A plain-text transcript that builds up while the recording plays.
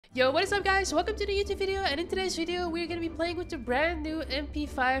Yo, what is up guys? Welcome to the YouTube video, and in today's video we're going to be playing with the brand new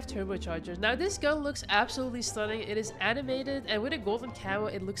MP5 TurboCharger. Now this gun looks absolutely stunning. It is animated, and with a golden camo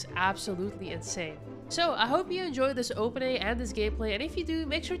it looks absolutely insane. So I hope you enjoyed this opening and this gameplay, and if you do,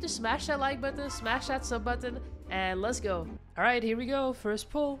 make sure to smash that like button, smash that sub button, and let's go. Alright, here we go. First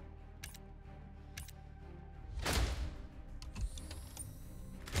pull.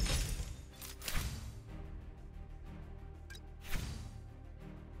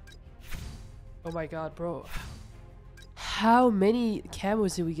 Oh my god, bro. How many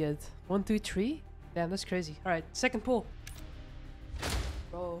camos did we get? 1, 2, 3? Damn, that's crazy. Alright, second pull.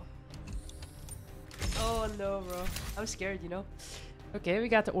 Bro. Oh no, bro. I'm scared, you know? Okay, we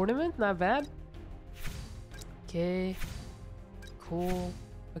got the ornament. Not bad. Okay. Cool.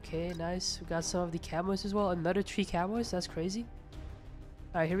 Okay, nice. We got some of the camos as well. Another 3 camos. That's crazy.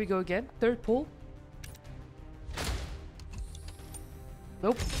 Alright, here we go again. Third pull.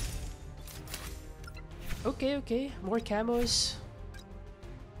 Nope. Okay, more camos.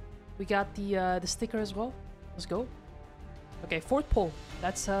 We got the sticker as well. Let's go. Okay, fourth pull.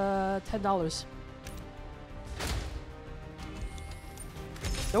 That's $10.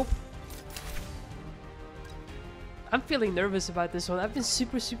 Nope. I'm feeling nervous about this one. I've been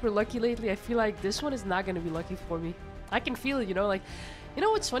super lucky lately. I feel like this one is not gonna be lucky for me. I can feel it, you know, like, you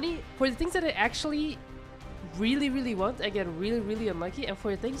know what's funny? For the things that I actually really want, I get really unlucky, and for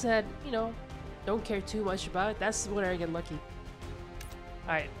the things that, you know, don't care too much about, that's when I get lucky.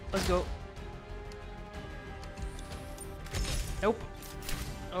 Alright, let's go. Nope.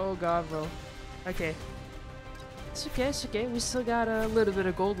 Oh god, bro. Okay. It's okay. We still got a little bit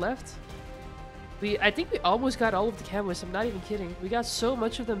of gold left. I think we almost got all of the camos. I'm not even kidding. We got so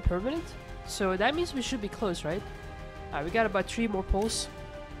much of them permanent. So that means we should be close, right? Alright, we got about 3 more pulls.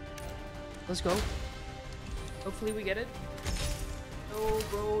 Let's go. Hopefully we get it. No,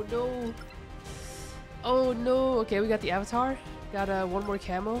 bro, no. Oh no. Okay, we got the avatar. Got one more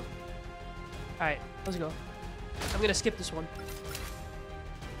camo. Alright, let's go. I'm gonna skip this one.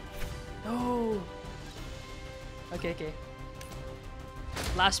 No. Okay.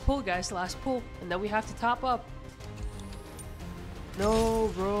 Last pull, guys. Last pull. And then we have to top up. No,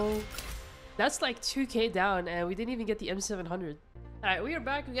 bro. That's like 2k down, and we didn't even get the M700. Alright, we are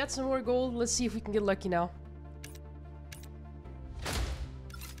back. We got some more gold. Let's see if we can get lucky now.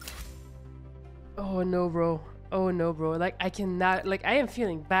 Oh no, bro. Oh no, bro. Like, I cannot, like, I am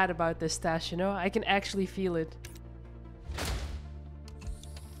feeling bad about this stash, you know? I can actually feel it.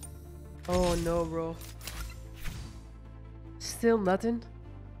 Oh no, bro. Still nothing?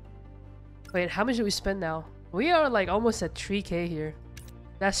 Wait, how much did we spend now? We are like almost at 3k here.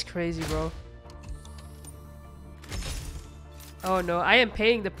 That's crazy, bro. Oh no, I am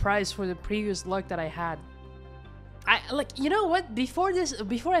paying the price for the previous luck that I had. Like, you know what? Before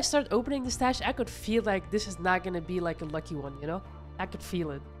I start opening the stash, I could feel like this is not gonna be like a lucky one, you know? I could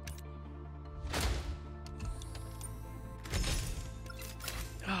feel it.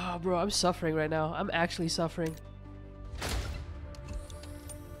 Oh, bro, I'm suffering right now. I'm actually suffering.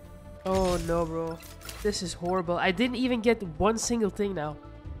 Oh no, bro. This is horrible. I didn't even get one single thing now.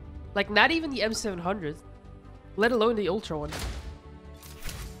 Like, not even the M700. Let alone the Ultra one.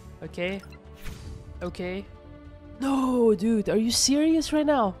 Okay. No, dude, are you serious right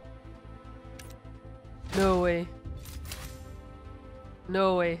now? No way.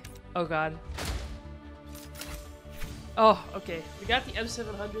 Oh god. Oh, okay. We got the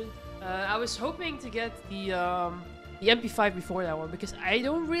M700. I was hoping to get the MP5 before that one, because I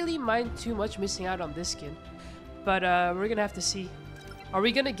don't really mind too much missing out on this skin. But we're gonna have to see. Are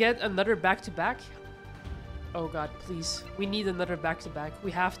we gonna get another back-to-back? Oh god, please. We need another back-to-back. We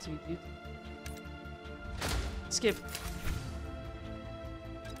have to, dude. Skip.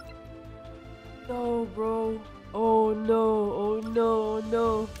 No, bro. Oh no. Oh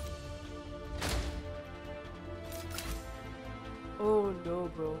no,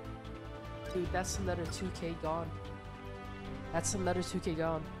 bro. Dude, that's another 2k gone.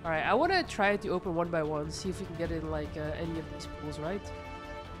 Alright, I want to try to open one by one, see if we can get in like any of these pools, right?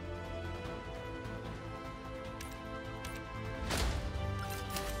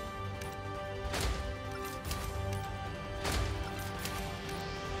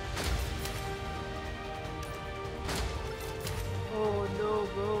 Oh no,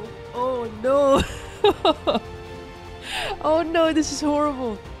 bro. Oh no. Oh no, this is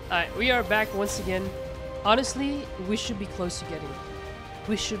horrible. Alright, we are back once again. Honestly, we should be close to getting it.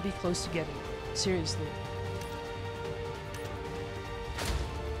 Seriously.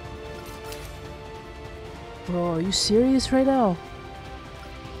 Bro, are you serious right now?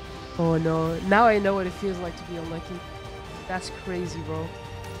 Oh no, now I know what it feels like to be unlucky. That's crazy, bro.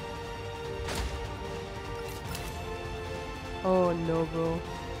 Oh no, bro.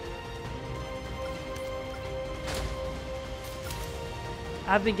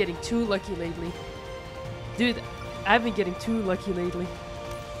 I've been getting too lucky lately. Dude, I've been getting too lucky lately.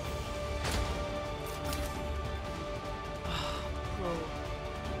 Bro.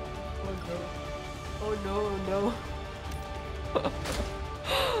 Oh no. Oh no, oh no.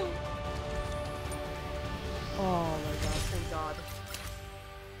 Oh my god, thank god.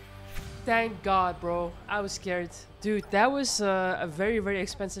 Thank god, bro. I was scared. Dude, that was a very, very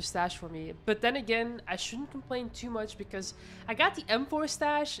expensive stash for me. But then again, I shouldn't complain too much because I got the M4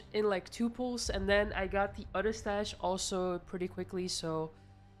 stash in like 2 pulls, and then I got the other stash also pretty quickly. So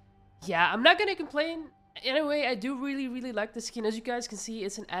yeah, I'm not gonna complain. Anyway, I do really, really like the skin. As you guys can see,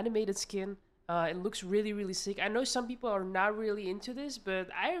 it's an animated skin. It looks really, really sick. I know some people are not really into this, but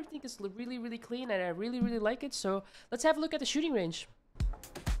I think it's really, really clean and I really, really like it. So let's have a look at the shooting range.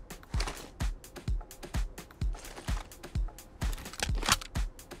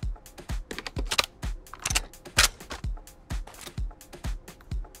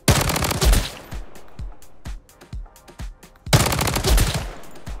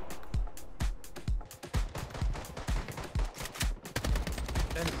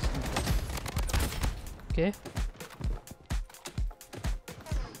 Okay.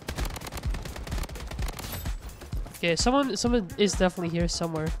 Okay, someone is definitely here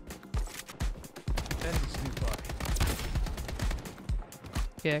somewhere.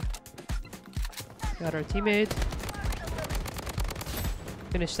 Okay. Got our teammate.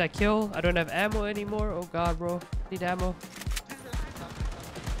 Finish that kill. I don't have ammo anymore. Oh god, bro. Need ammo.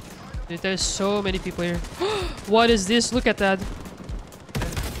 Dude, there's so many people here. What is this? Look at that.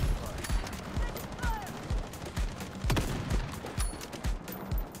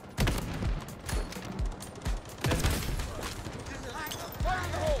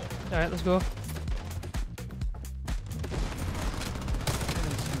 Alright, let's go.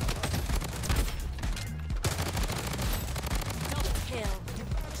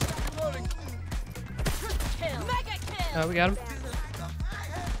 Alright, we got him.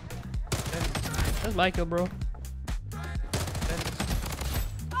 That's my kill, bro.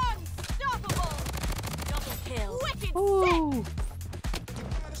 Ooh.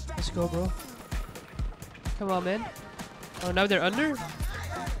 Let's go, bro. Come on, man. Oh, now they're under?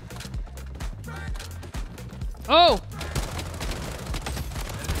 Oh!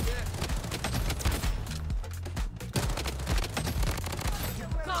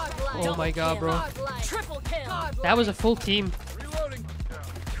 Oh my god, bro. That was a full team.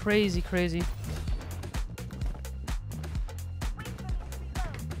 Crazy, crazy.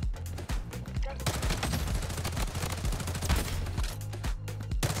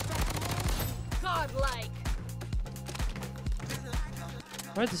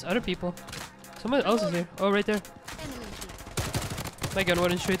 Where are these other people? Someone else is here. Oh, right there. My gun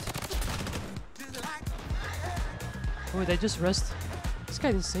wouldn't shoot. Oh, they just rest. This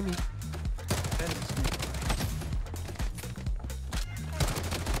guy didn't see me.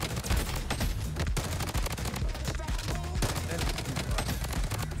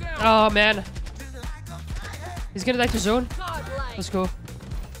 Oh man. He's gonna die to zone. Let's go.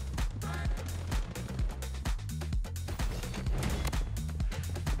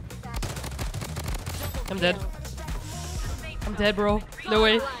 I'm dead. I'm dead, bro. No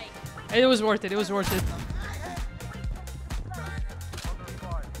way. It was worth it. It was worth it.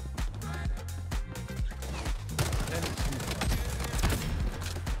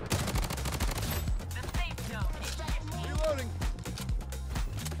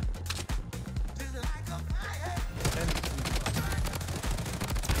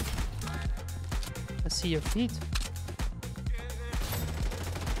 I see your feet.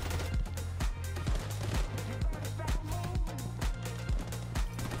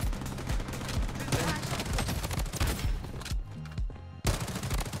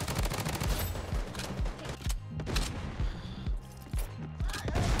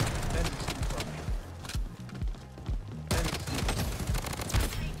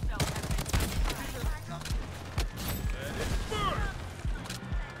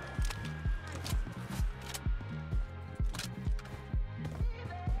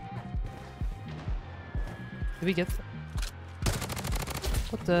 Did we get...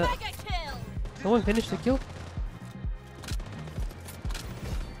 What the... No one finished the kill?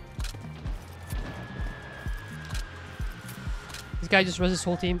 This guy just res his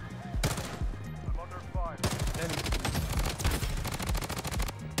whole team.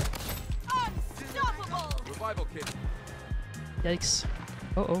 Yikes.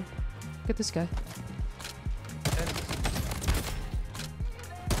 Uh-oh. Look at this guy.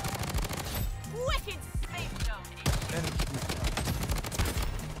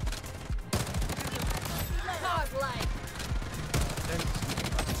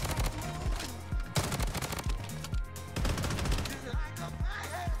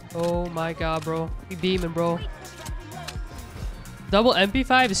 Oh my god, bro. You beaming, bro. Double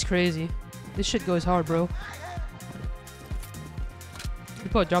MP5 is crazy. This shit goes hard, bro.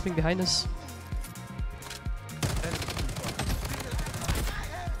 People are dropping behind us.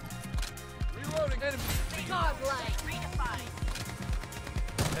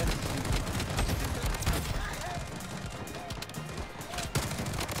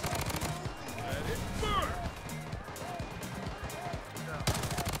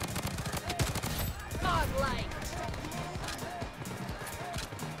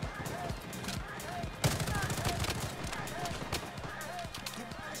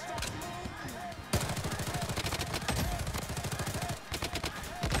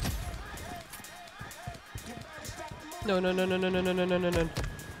 No, no, no, no, no, no, no, no, no, no, no.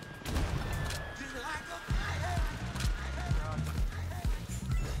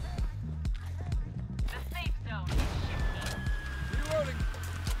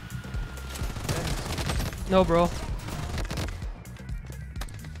 No, bro.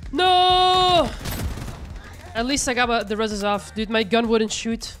 No! At least I got the reses off. Dude, my gun wouldn't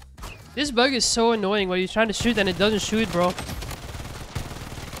shoot. This bug is so annoying where you're trying to shoot and it doesn't shoot, bro.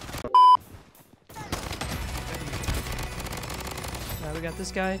 Now we got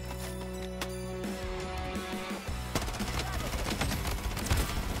this guy.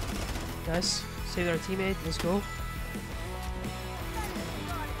 Nice. Saved our teammate. Let's go.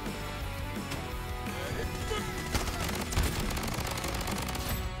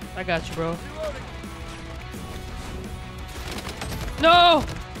 I got you, bro. No!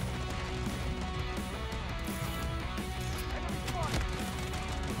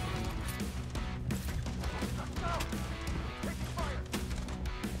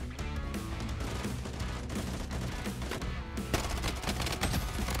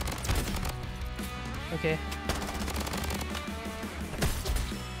 Okay.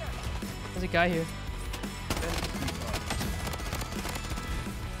 There's a guy here.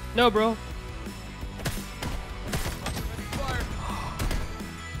 No, bro.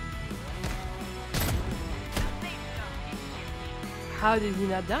 How did he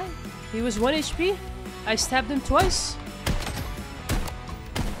not die? He was 1 HP. I stabbed him twice.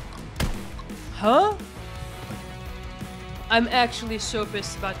 Huh? I'm actually so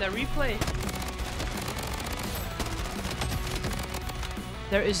pissed about that replay.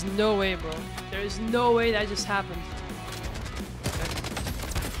 There is no way, bro. There is no way that just happened.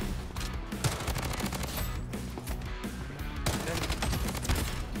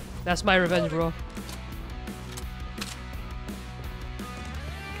 That's my revenge, bro.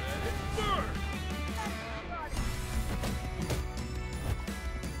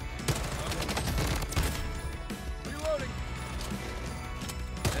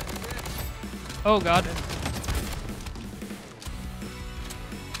 Oh god.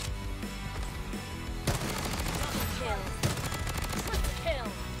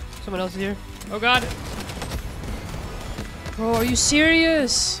 Someone else is here. Oh god. Bro, are you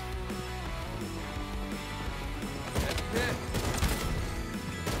serious?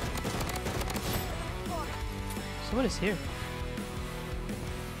 Someone is here.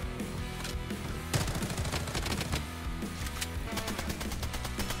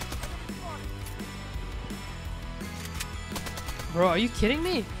 Bro, are you kidding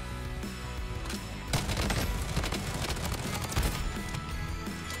me?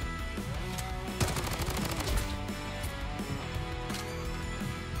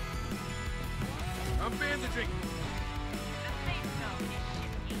 I'm bandaging.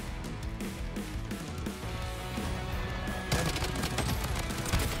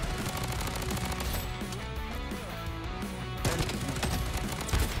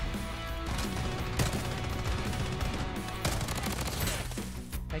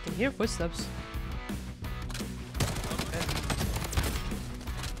 I can hear footsteps.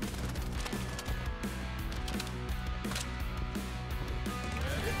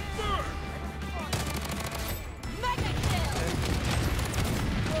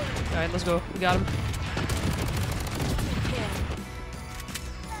 Alright, let's go. We got him.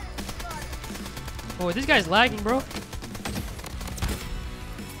 Oh, this guy's lagging, bro.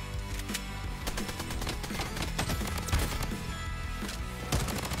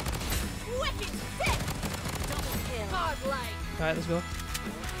 Alright, let's go.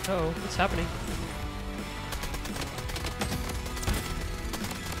 Uh-oh, what's happening?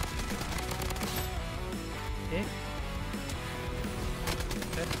 Okay.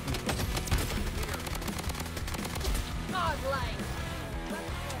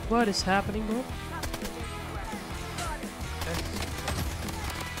 What is happening, bro?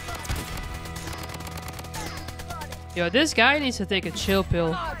 Yo, this guy needs to take a chill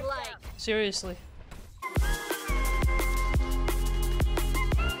pill. Seriously.